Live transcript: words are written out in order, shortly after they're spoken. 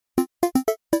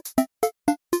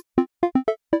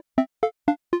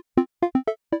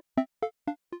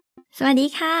สวัสดี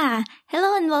ค่ะ Hello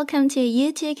and welcome to You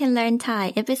Too Can Learn Thai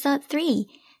episode 3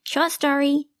 Short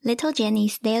story Little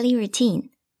Jenny's daily routine.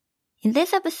 In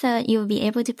this episode, you will be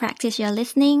able to practice your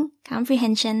listening,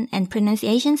 comprehension, and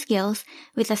pronunciation skills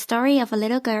with the story of a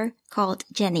little girl called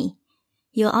Jenny.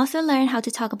 You'll also learn how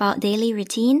to talk about daily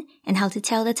routine and how to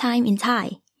tell the time in Thai.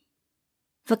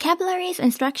 Vocabularies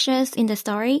and structures in the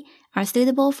story are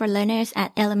suitable for learners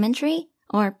at elementary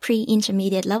or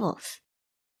pre-intermediate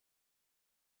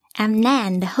levels.I'm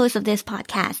Nan, the host of this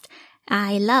podcast. I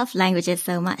love languages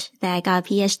so much that I got a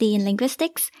PhD in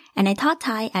linguistics and I taught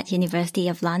Thai at University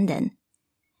of London.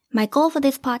 My goal for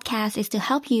this podcast is to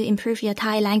help you improve your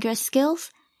Thai language skills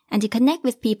and to connect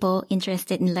with people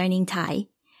interested in learning Thai.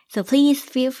 So please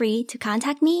feel free to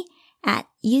contact me at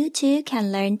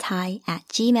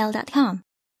youtoocanlearnthai@gmail.com.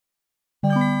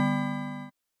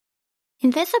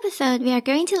 In this episode, we are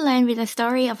going to learn with the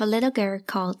story of a little girl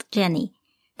called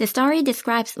Jenny.The story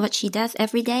describes what she does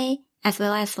every day as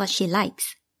well as what she likes.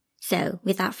 So,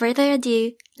 without further ado,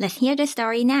 let's hear the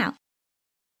story now.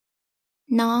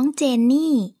 น้องเจน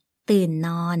นี่ตื่นน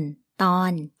อนตอ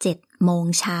น7 โมง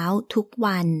เช้าทุก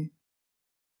วัน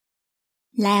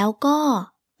แล้วก็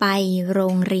ไปโร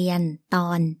งเรียนตอ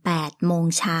น8 โมง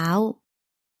เช้า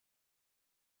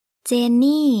เจน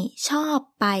นี่ชอบ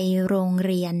ไปโรงเ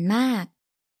รียนมาก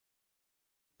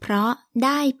เพราะไ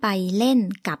ด้ไปเล่น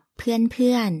กับเ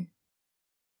พื่อน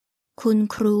ๆคุณ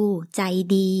ครูใจ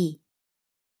ดี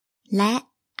และ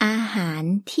อาหาร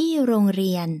ที่โรงเ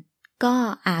รียนก็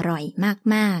อร่อย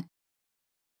มาก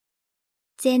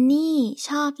ๆเจนนี่ช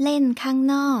อบเล่นข้าง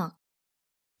นอก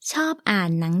ชอบอ่า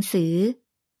นหนังสือ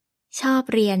ชอบ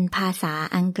เรียนภาษา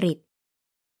อังกฤษ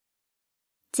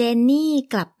เจนนี่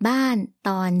กลับบ้านต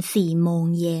อน4 โมง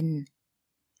เย็น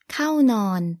เข้านอ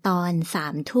นตอน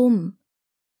3 ทุ่ม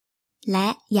และ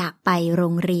อยากไปโร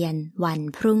งเรียนวัน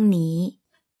พรุ่งนี้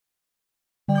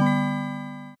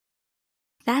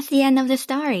That's the end of the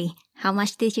story. How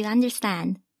much did you understand?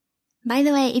 By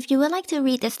the way, if you would like to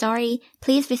read the story,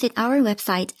 please visit our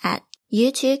website at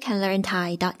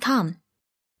youtoocanlearnthai.com.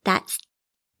 That's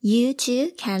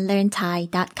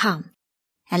youtoocanlearnthai.com.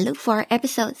 And look for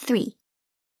episode 3.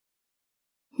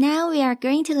 Now we are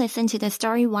going to listen to the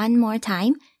story one more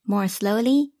time, more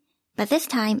slowly.But this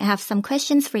time I have some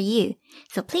questions for you,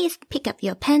 so please pick up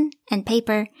your pen and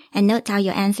paper and note down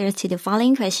your answers to the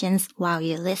following questions while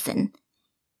you listen.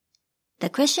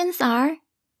 The questions are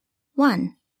 1.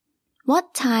 What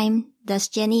time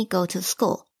does Jenny go to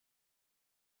school?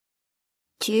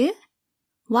 2.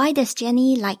 Why does Jenny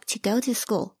like to go to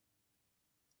school?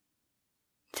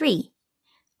 3.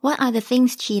 What are the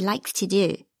things she likes to do?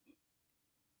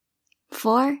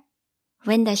 4.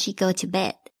 When does she go to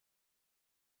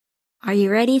bed?Are you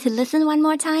ready to listen one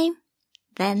more time?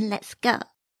 Then let's go.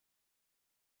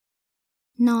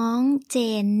 น้องเจ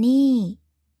นนี่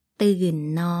ตื่น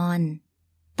นอน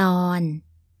ตอน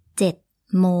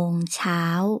7 โมงเช้า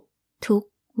ทุก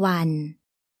วัน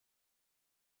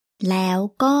แล้ว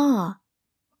ก็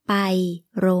ไป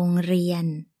โรงเรียน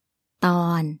ตอ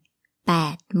น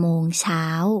8 โมงเช้า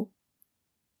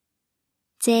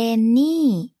เจนนี่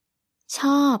ช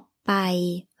อบไป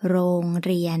โรงเ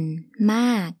รียนม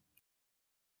าก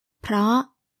เพราะ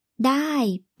ได้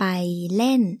ไปเ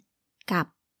ล่นกับ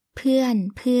เพื่อ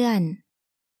น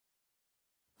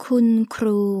ๆคุณค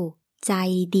รูใจ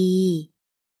ดี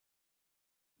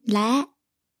และ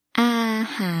อา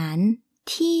หาร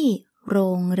ที่โร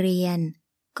งเรียน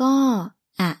ก็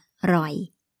อร่อย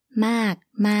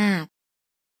มาก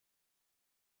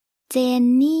ๆเจน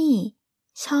นี่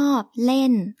ชอบเล่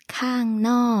นข้าง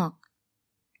นอก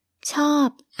ชอบ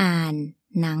อ่าน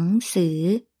หนังสือ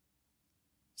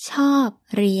ชอบ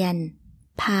เรียน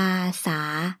ภาษา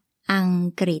อัง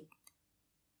กฤษ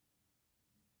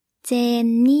เจน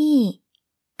นี่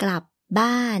กลับ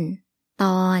บ้านต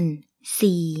อน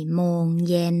4 โมง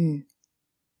เย็น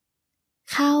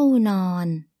เข้านอน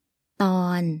ตอ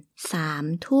น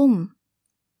3 ทุ่ม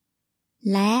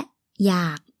และอยา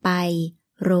กไป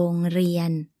โรงเรีย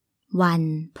นวัน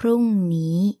พรุ่ง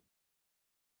นี้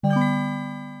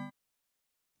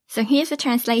So here's the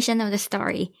translation of the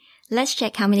story.Let's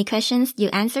check how many questions you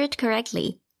answered correctly.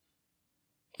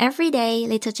 Every day,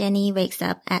 little Jenny wakes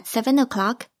up at 7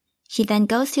 o'clock. She then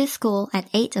goes to school at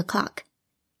 8 o'clock.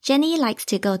 Jenny likes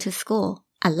to go to school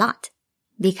a lot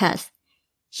because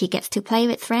she gets to play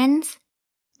with friends,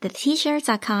 the teachers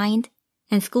are kind,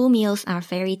 and school meals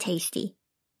are very tasty.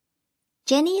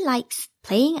 Jenny likes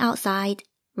playing outside,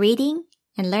 reading,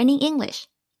 and learning English.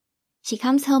 She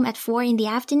comes home at 4 in the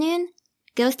afternoon,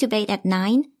 goes to bed at 9,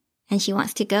 and she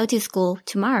wants to go to school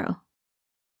tomorrow.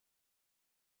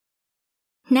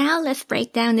 Now let's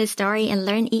break down the story and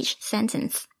learn each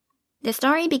sentence. The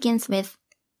story begins with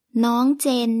น้องเจ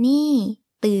นนี่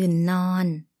ตื่นนอน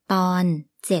ตอน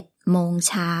7 โมง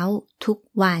เช้าทุก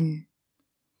วัน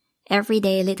Every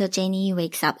day little Jenny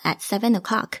wakes up at 7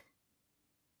 o'clock.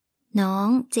 น้อง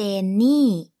เจนนี่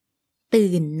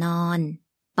ตื่นนอน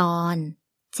ตอน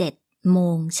7 โม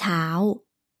งเช้า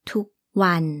ทุก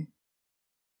วัน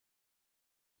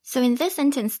So in this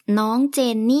sentence, น้องเจ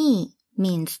นนี่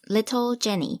means little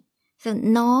Jenny. So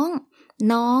น้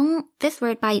อง this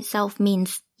word by itself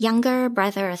means younger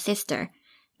brother or sister.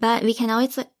 But we can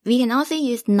also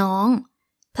use น้อง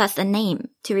plus a name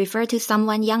to refer to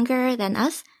someone younger than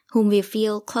us whom we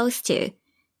feel close to,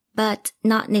 but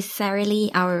not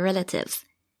necessarily our relatives.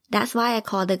 That's why I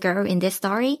call the girl in this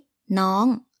story น้อง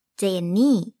เจน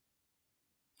นี่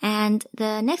And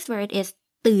the next word is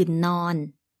ตื่นนอน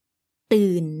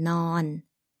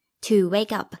to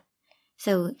wake up.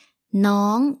 So น้อ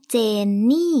งเจน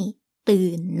นี่ตื่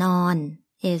นนอน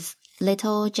is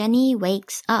little Jenny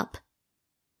wakes up.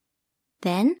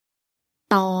 Then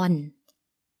ตอน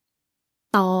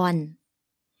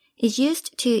is used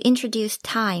to introduce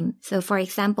time. So for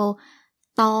example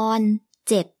ตอน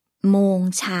7 โมง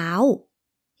เช้า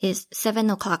is 7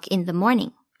 o'clock in the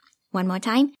morning. One more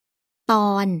time ต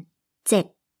อน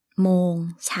7 โมง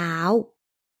เช้า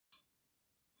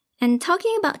And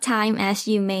talking about time, as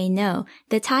you may know,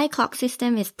 the Thai clock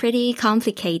system is pretty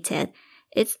complicated.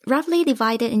 It's roughly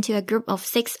divided into a group of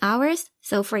 6 hours.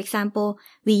 So for example,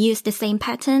 we use the same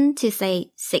pattern to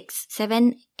say 6,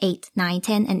 7, 8, 9,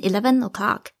 10, and 11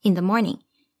 o'clock in the morning.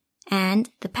 And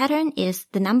the pattern is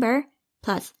the number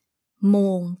plus โม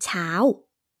งเช้า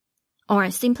or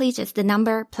simply just the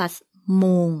number plus โม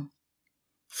ง.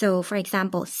 So for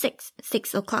example,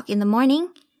 6 o'clock in the morning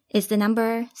is the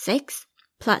number 6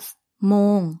 plus โม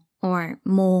ง or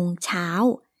โมงเช้า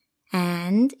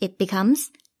and it becomes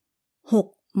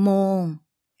 6 โมง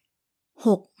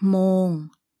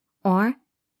or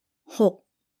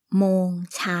 6 โมง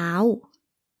เช้า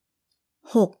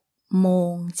 6 โม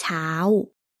งเช้า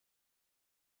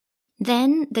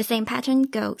Then the same pattern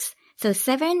goes. So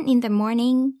 7 in the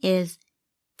morning is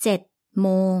 7 โม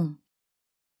ง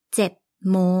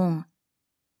 7 โมง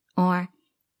or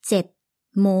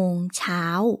 7 โมงเช้า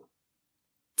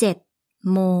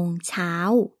 7 โมงเช้า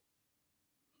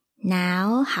Now,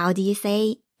 how do you say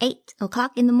 8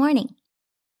 o'clock in the morning?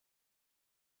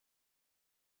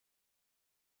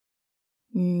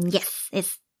 Yes,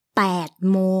 it's 8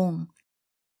 โมง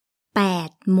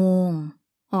 8 โมง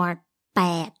or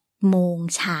 8 โมง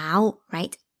เช้า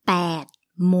right?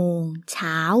 8 โมงเ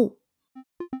ช้า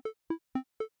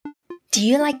Do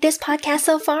you like this podcast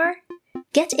so far?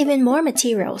 Get even more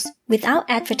materials without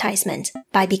advertisement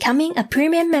by becoming a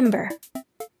premium member.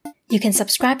 You can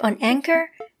subscribe on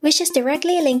Anchor, which is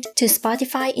directly linked to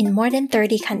Spotify in more than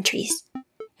 30 countries.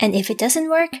 And if it doesn't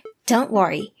work, don't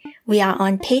worry. We are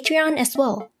on Patreon as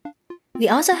well. We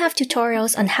also have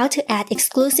tutorials on how to add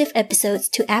exclusive episodes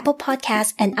to Apple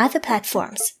Podcasts and other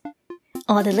platforms.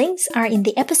 All the links are in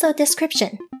the episode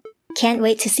description. Can't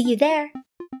wait to see you there.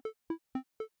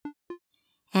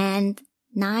 And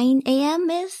 9 a.m.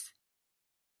 is?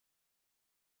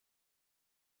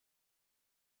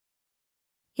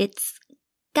 It's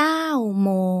 9 โม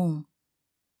ง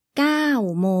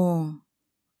 9 โมง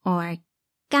or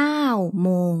 9 โม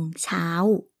งเช้า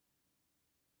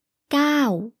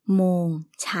 9 โมง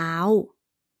เช้า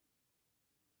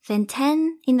Then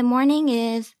 10 in the morning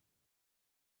is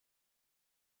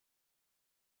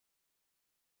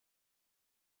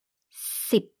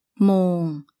 10 โมง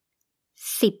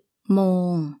 10 โม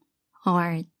ง or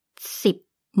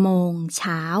 10 โมงเ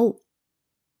ช้า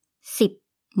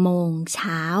 10 โมงเ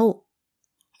ช้า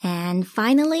And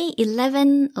finally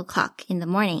 11 o'clock in the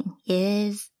morning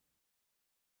is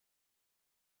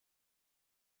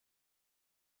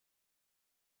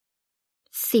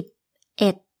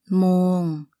 11 โมง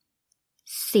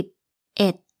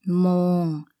 11 โมง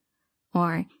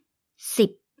or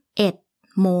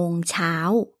 11 โมงเช้า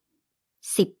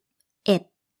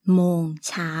 11 โมง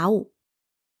เช้า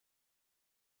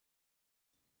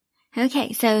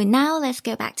Okay, so now let's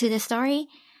go back to the story.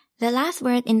 The last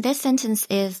word in this sentence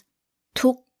is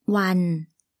ทุกวัน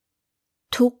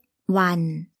ทุกวัน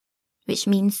which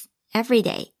means every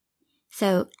day. So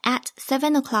at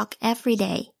 7 o'clock every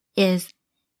day is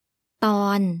ตอ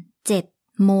น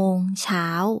7 โมงเช้า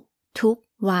ทุก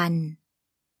วัน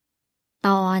ต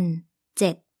อน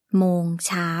7 โมง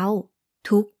เช้า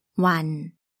ทุกวัน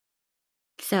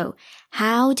So,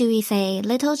 how do we say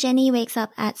little Jenny wakes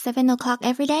up at 7 o'clock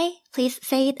every day? Please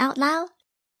say it out loud.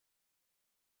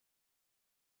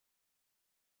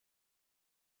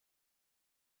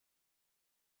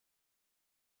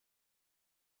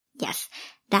 Yes,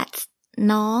 that's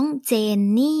น้องเจน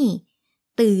นี่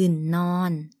ตื่นนอ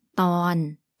นตอน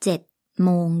7 โม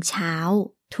งเช้า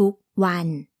ทุกวัน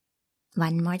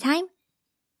One more time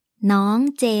น้อง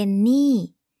เจนนี่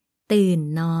ตื่น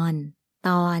นอนต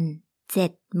อน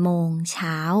7 โมงเ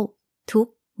ช้าทุก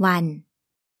วัน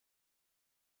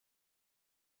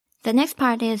The next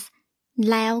part is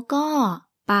แล้วก็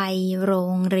ไปโร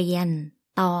งเรียน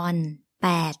ตอน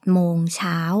8 โมงเ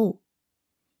ช้า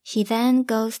She then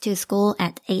goes to school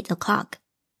at 8 o'clock.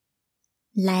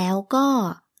 แล้วก็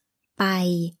ไป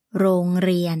โรงเ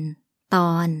รียนต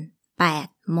อน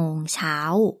8 โมงเช้า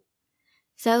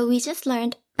So we just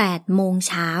learned 8 โมง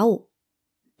เช้า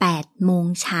8 โมง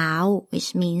เช้า which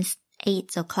means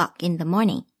 8 o'clock in the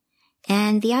morning.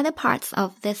 And the other parts of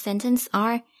this sentence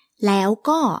are แล้ว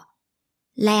ก็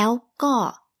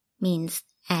means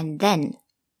and then.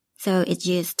 So it's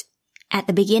used at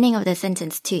the beginning of the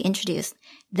sentence to introduce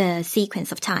the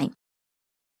sequence of time.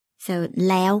 So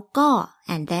แล้วก็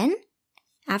and then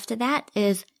after that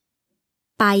is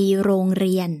ไปโรงเ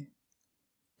รียน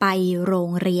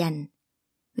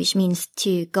which means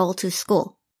to go to school.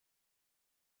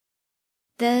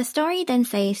 The story then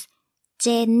says เจ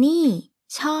นนี่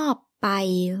ชอบไป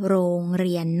โรงเ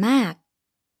รียนมาก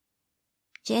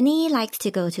Jenny likes to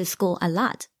go to school a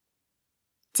lot.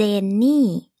 เจนนี่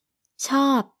ชอ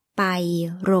บไป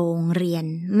โรงเรียน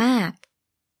มาก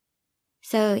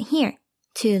So here,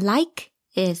 to like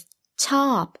is ชอ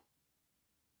บ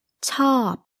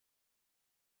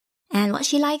And what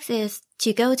she likes is to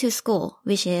go to school,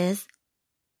 which is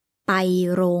ไป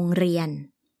โรงเรียน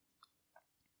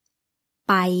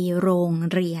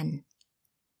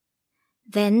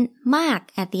Then มาก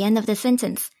at the end of the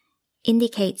sentence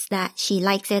indicates that she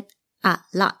likes it a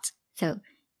lot. So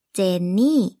เจน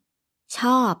นี่ช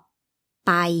อบไ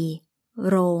ป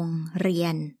โรงเรีย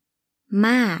นม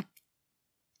าก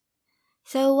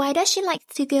So why does she like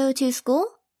to go to school?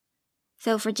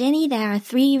 So for Jenny, there are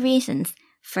 3 reasons.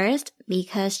 First,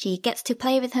 because she gets to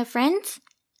play with her friends.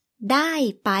 ได้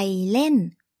ไปเล่น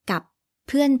กับเ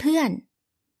พื่อ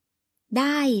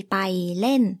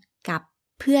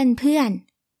น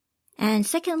ๆ And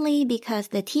secondly, because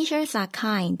the teachers are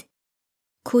kind.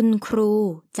 คุณครู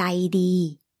ใจ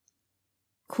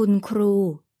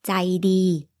ดี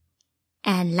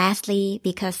And lastly,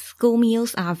 because school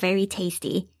meals are very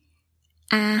tasty.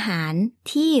 อาหาร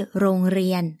ที่โรงเรี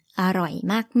ยนอร่อย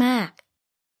มาก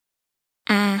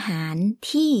ๆ อาหาร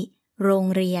ที่โรง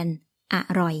เรียนอ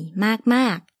ร่อยมา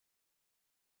กๆ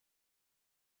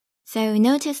So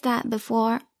notice that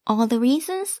before all the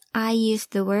reasons, I used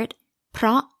the word เพร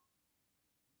า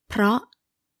ะ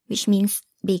which means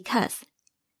because.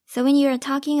 So when you're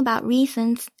talking about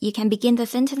reasons, you can begin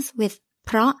the sentence with เ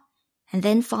พราะ and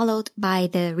then followed by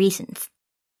the reasons.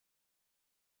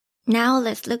 Now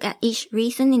let's look at each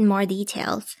reason in more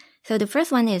details. So the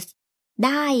first one is ไ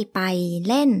ด้ไป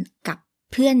เล่นกับ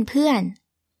เพื่อน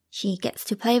ๆ She gets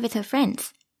to play with her friends.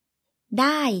 ไ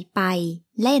ด้ไป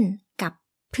เล่นกับ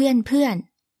เพื่อน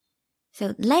ๆ So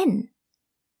เล่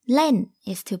น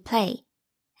is to play.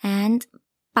 And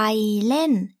ไปเล่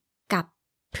นกับ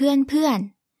เพื่อน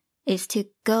ๆ is to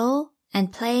go and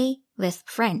play with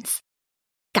friends.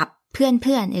 กับเ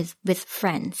พื่อนๆ is with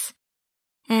friends.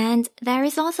 And there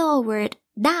is also a word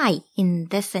ได้ in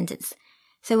this sentence.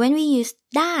 So when we use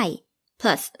ได้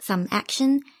plus some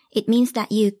action, it means that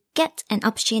you get an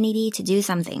opportunity to do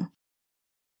something.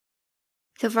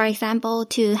 So for example,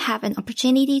 to have an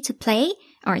opportunity to play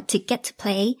or to get to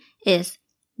play is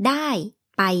ได้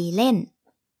ไปเล่น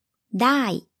ได้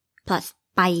plus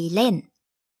ไปเล่น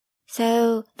So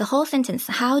the whole sentence,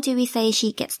 how do we say she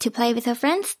gets to play with her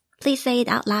friends? Please say it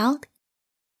out loud.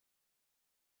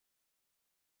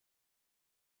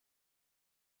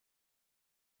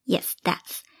 Yes,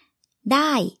 that's ไ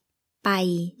ด้ไป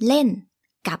เล่น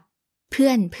กับเพื่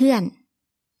อน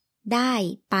ๆ ได้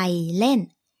ไปเล่น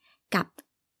กับ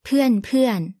เพื่อ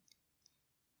น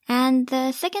ๆ And the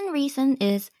second reason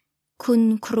is คุณ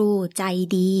ครูใจ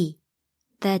ดี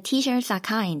The teachers are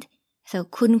kind. So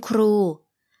คุณค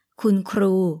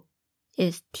รู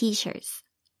is teachers.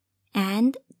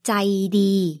 And ใจ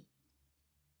ดี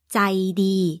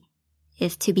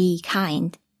is to be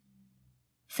kind.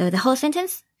 So the whole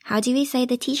sentence, how do we say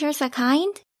the teachers are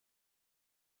kind?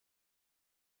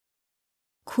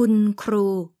 คุณครู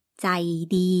ใจ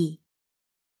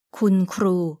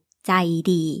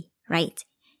ดี right?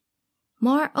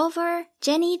 Moreover,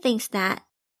 Jenny thinks that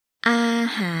อา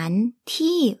หาร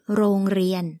ที่โรงเ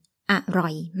รียนอร่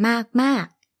อยมาก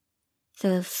ๆ So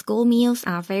school meals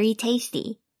are very tasty.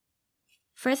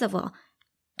 First of all,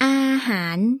 อาหา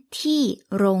รที่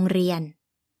โรงเรียน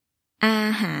อา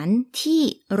หารที่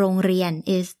โรงเรียน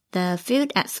is the food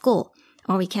at school,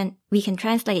 or we can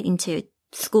translate into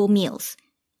school meals.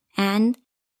 And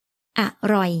อ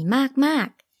ร่อยมาก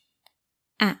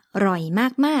ๆอร่อย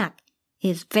มากๆ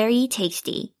is very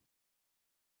tasty.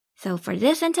 So for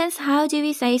this sentence, how do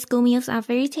we say school meals are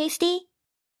very tasty?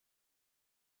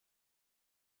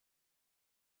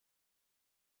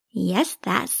 Yes,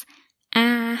 that's อ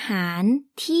าหาร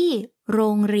ที่โร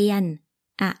งเรียน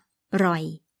อร่อย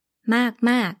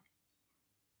มาก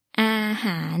ๆอาห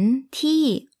ารที่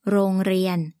โรงเรีย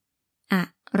นอ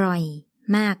ร่อย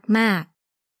มากๆ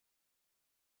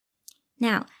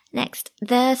Now, next,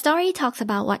 the story talks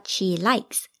about what she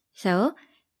likes. So,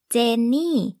 เจน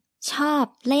นี่ชอบ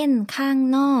เล่นข้าง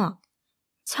นอก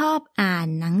ชอบอ่าน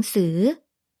หนังสือ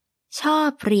ชอบ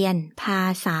เรียนภา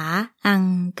ษาอัง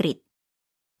กฤษ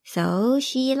So,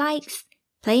 she likes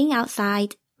playing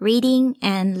outside, reading,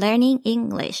 and learning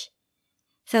English.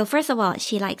 So, first of all,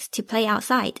 she likes to play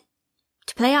outside.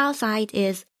 To play outside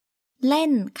is เล่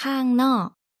นข้างนอก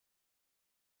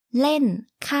เล่น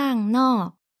ข้างนอก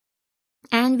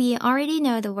And we already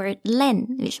know the word เล่น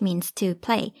which means to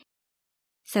play.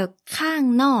 So ข้าง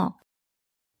นอก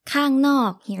ข้างนอ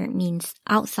ก here means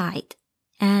outside.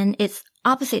 And its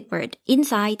opposite word,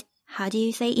 inside. How do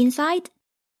you say inside?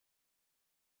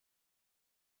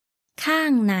 ข้า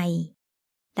งใน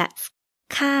That's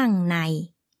ข้างใน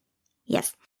Yes.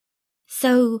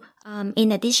 So,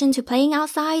 in addition to playing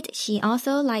outside, she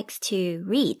also likes to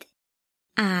read.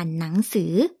 อ่านหนังสื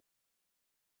อ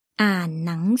อ่าน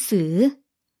หนังสือ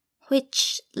which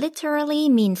literally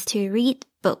means to read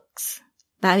books.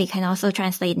 But we can also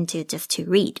translate into just to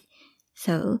read.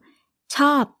 So, ช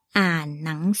อบอ่านห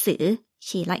นังสือ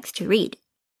She likes to read.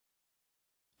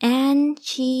 And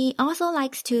she also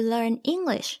likes to learn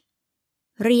English.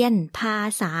 เรียนภา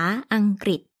ษาอังก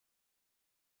ฤษ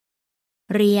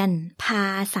เรียนภา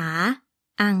ษา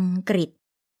อังกฤษ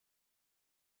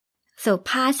So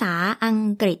ภาษาอัง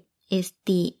กฤษ is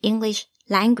the English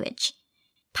language.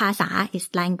 ภาษา is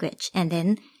language and then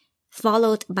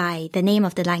followed by the name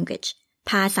of the language.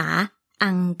 ภาษา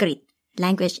อังกฤษ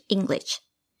language English.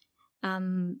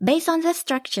 Based on this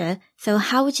structure, so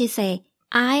how would you say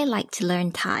I like to learn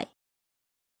Thai?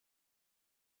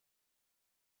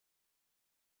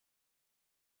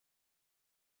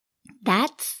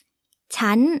 That's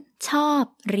ฉันชอบ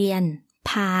เรียน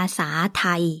ภาษาไท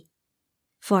ย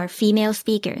For female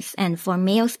speakers, and for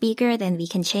male speaker, then we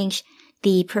can change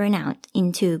the pronoun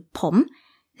into ผม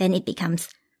then it becomes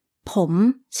ผม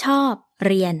ชอบเ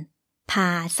รียนภ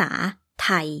าษาไท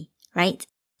ย right?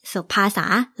 So ภาษา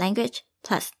language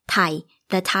plus Thai,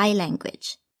 the Thai language.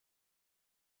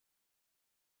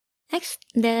 Next,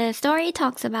 the story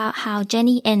talks about how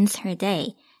Jenny ends her day.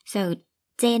 So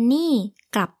เจนนี่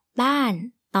กลับบ้าน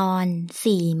ตอน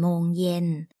4 โมงเย็น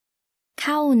เ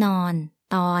ข้านอน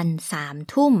ตอน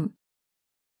3 ทุ่ม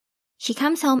She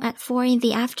comes home at 4 in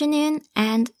the afternoon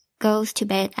and goes to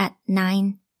bed at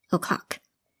 9 o'clock.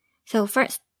 So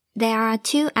first, there are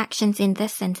 2 actions in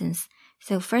this sentence.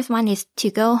 So first one is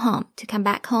to go home. To come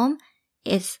back home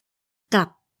is กลับ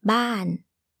บ้าน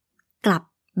กลับ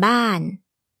บ้าน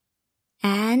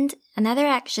And another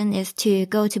action is to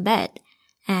go to bed.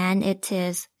 And it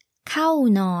is เข้า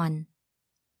นอน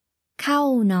เข้า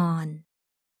นอน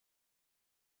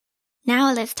Now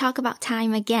let's talk about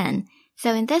time again. So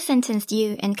in this sentence, you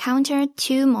encounter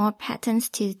 2 more patterns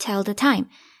to tell the time.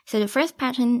 So the first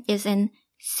pattern is in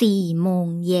 4 โมง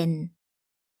เย็น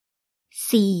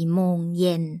4 โมงเ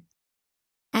ย็น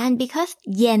And because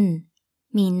เย็น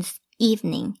means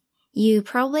evening, you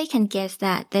probably can guess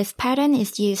that this pattern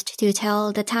is used to tell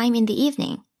the time in the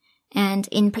evening. And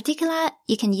in particular,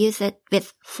 you can use it with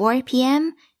 4 p.m.,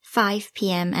 5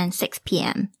 p.m. and 6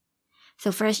 p.m.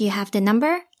 So first you have the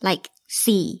number like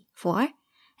 4,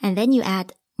 and then you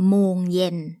add โมงเย็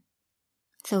น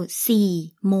So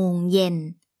 4 โมงเย็น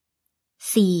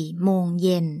4 โมงเ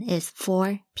ย็น is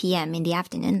 4 p.m. in the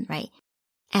afternoon, right?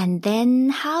 And then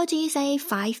how do you say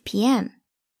 5 p.m.?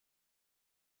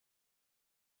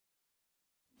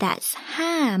 That's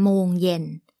 5 โมงเย็น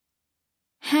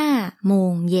5 โม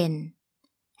งเย็น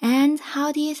And how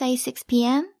do you say 6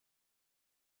 p.m.?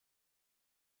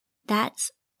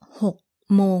 That's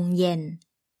 6 โมงเย็น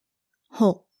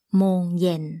6 โมงเ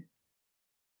ย็น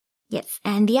Yes,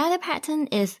 and the other pattern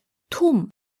is ทุ่ม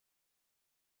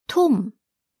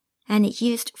and it's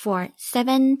used for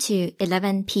 7 to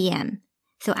 11 p.m.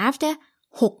 So after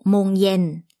 6 โมงเย็น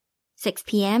 6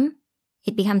 p.m.,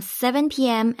 it becomes 7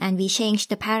 p.m. and we change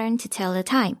the pattern to tell the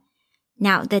time.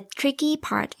 Now, the tricky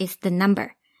part is the number.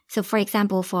 So for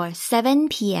example, for 7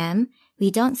 p.m., we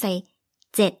don't say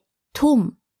 7 ทุ่ม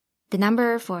The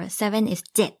number for 7 is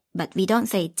 7, but we don't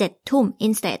say 7 ทุ่ม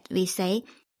Instead, we say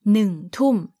 1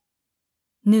 ทุ่ม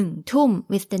 1 ทุ่ม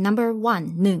with the number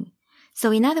 1, 1.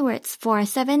 So in other words, for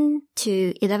 7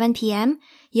 to 11 p.m.,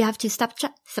 you have to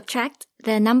subtract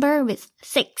the number with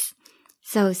 6.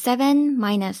 So 7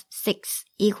 minus 6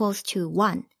 equals to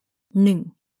 1,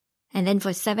 1. And then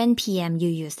for 7 p.m., you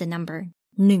use the number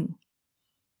 1.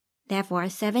 Therefore,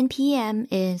 7 p.m.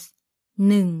 is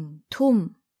 1 ทุ่ม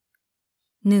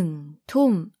 1 ทุ่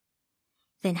ม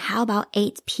Then how about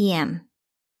 8 p.m.?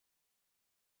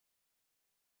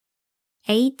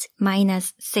 8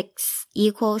 minus 6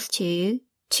 equals to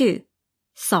 2.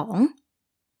 2.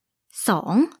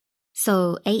 2.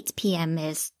 So 8 p.m.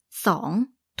 is 2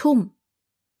 ทุ่ม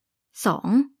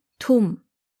 2 ทุ่ม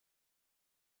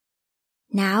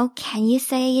Now, can you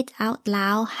say it out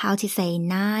loud how to say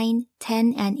 9,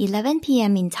 10, and 11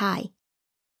 p.m. in Thai?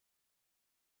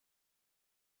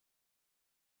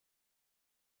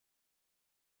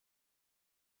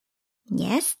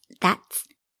 Yes, that's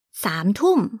 3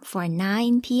 ทุ่ม for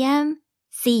 9 p.m.,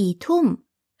 4 ทุ่ม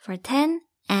for 10,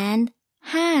 and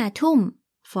 5 ทุ่ม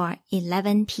for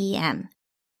 11 p.m.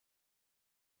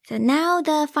 So now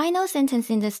the final sentence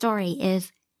in the story is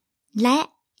และ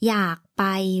อยากไป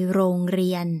โรงเรี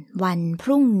ยนวันพ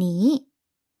รุ่งนี้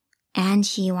and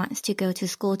she wants to go to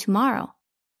school tomorrow.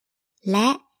 และ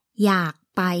อยาก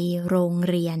ไปโรง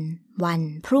เรียนวัน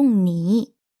พรุ่งนี้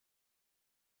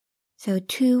So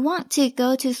to want to go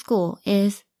to school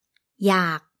is อย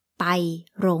ากไป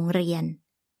โรงเรียน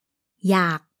อย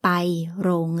ากไปโร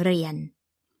งเรียน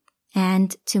and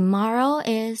tomorrow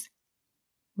is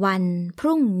วันพ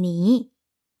รุ่งนี้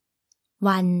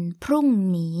วันพรุ่ง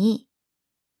นี้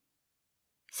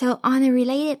So on a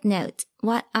related note,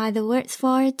 what are the words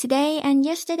for today and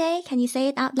yesterday? Can you say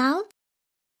it out loud?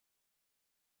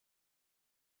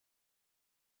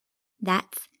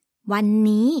 That's วัน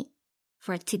นี้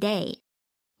for today.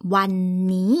 วัน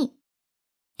นี้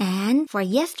And for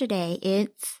yesterday,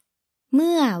 it's เ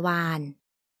มื่อวาน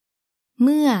เ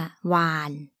มื่อวา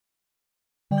น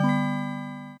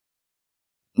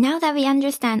Now that we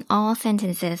understand all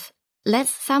sentences,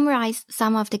 let's summarize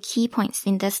some of the key points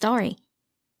in the story.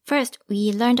 First, we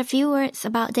learned a few words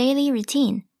about daily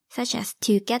routine, such as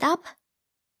to get up,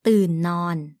 ตื่นนอ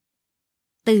น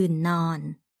ตื่นนอน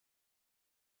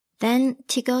Then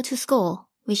to go to school,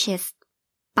 which is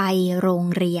ไปโรง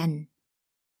เรียน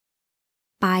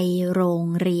ไปโรง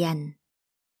เรียน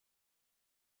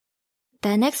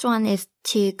The next one is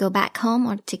to go back home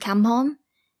or to come home.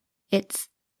 It's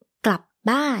กลับ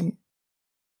บ้าน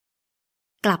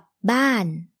กลับบ้าน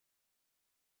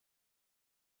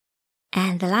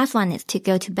And the last one is to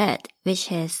go to bed, which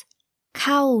is เ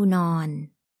ข้านอน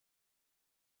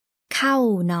เข้า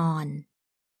นอน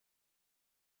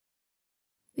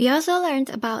We also learned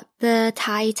about the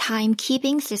Thai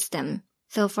timekeeping system.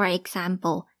 So for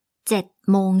example, 7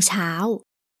 โมงเช้า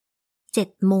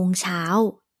 7 โมงเช้า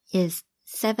is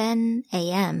 7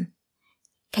 a.m.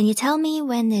 Can you tell me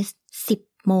when is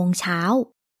 10 โมงเช้า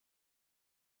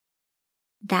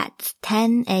That's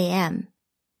 10 a.m.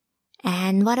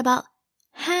 And what about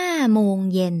 5 โมง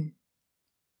เย็น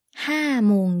 5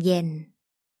 โมงเย็น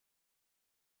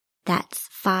That's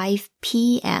 5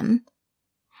 p.m.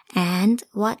 And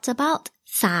what about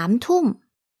 3 ทุ่ม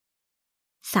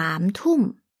 3 ทุ่ม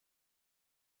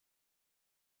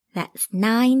That's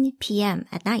 9 p.m.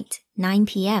 at night, 9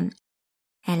 p.m.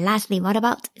 And lastly, what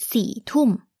about 4 ทุ่ม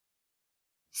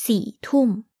 4 ทุ่ม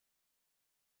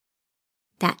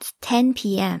That's 10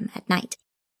 p.m. at night.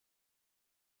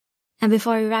 And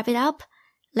before we wrap it up,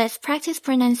 let's practice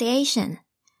pronunciation.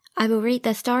 I will read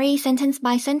the story sentence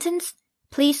by sentence.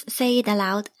 Please say it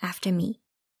aloud after me.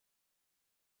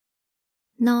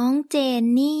 น้องเจน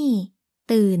นี่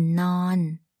ตื่นนอน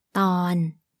ตอน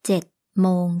 7 โม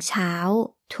งเช้า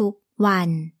ทุกวัน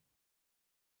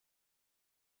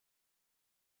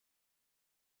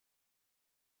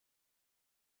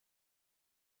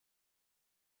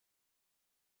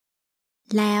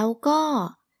แล้วก็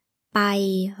ไป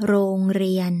โรงเ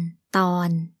รียนตอน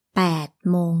 8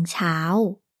 โมงเช้า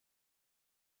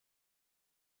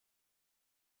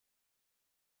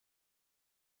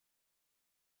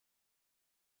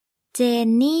เจน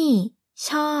นี่ช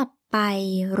อบไป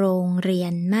โรงเรีย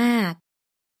นมาก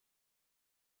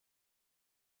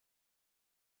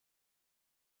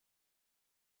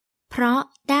เพราะ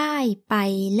ได้ไป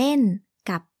เล่น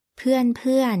กับเ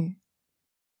พื่อนๆ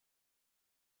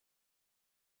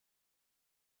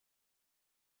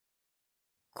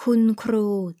คุณครู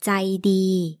ใจดี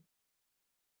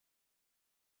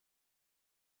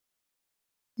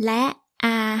และ อ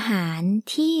าหาร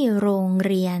ที่โรง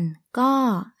เรียนก็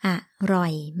อร่อ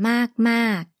ยมา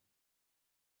กๆ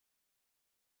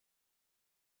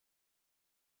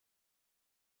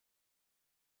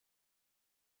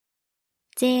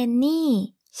เจนนี่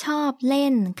ชอบเล่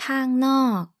นข้างนอ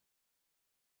ก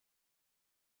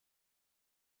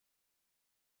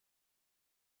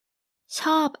ช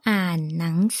อบอ่านห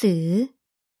นังสือ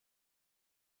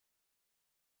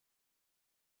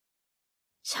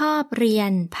ชอบเรีย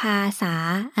นภาษา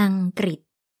อังกฤษ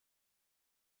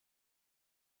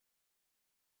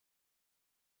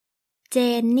เจ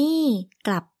นนี่ก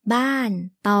ลับบ้าน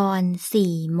ตอน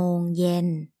4 โมงเย็น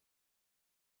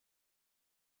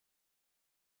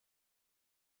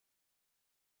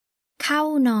เข้า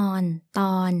นอนต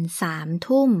อน3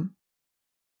 ทุ่ม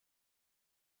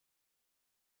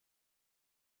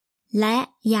และ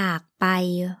อยากไป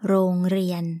โรงเรี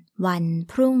ยนวัน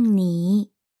พรุ่งนี้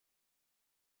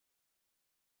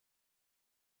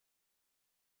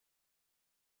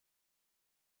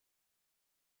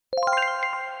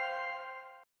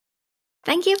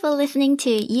Thank you for listening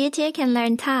to You Too Can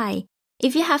Learn Thai.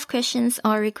 If you have questions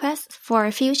or requests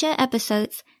for future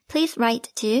episodes, please write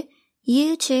to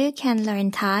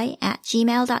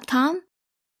youtoocanlearnthai@gmail.com.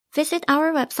 Visit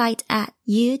our website at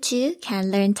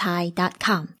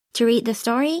youtoocanlearnthai.com to read the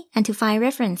story and to find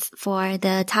reference for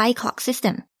the Thai clock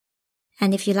system.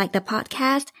 And if you like the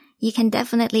podcast, you can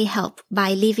definitely help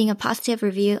by leaving a positive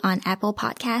review on Apple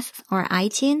Podcasts or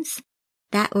iTunes.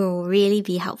 That will really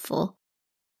be helpful.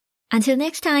 Until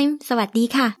next time, สวัสดี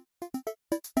ค่ะ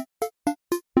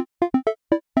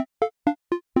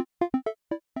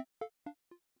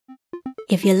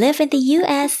If you live in the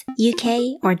US, UK,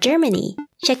 or Germany,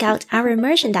 check out our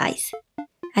merchandise.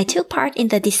 I took part in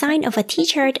the design of a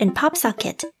t-shirt and pop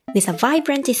socket with a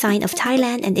vibrant design of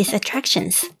Thailand and its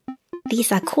attractions. These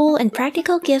are cool and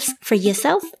practical gifts for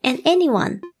yourself and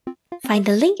anyone. Find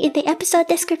the link in the episode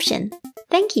description.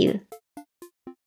 Thank you.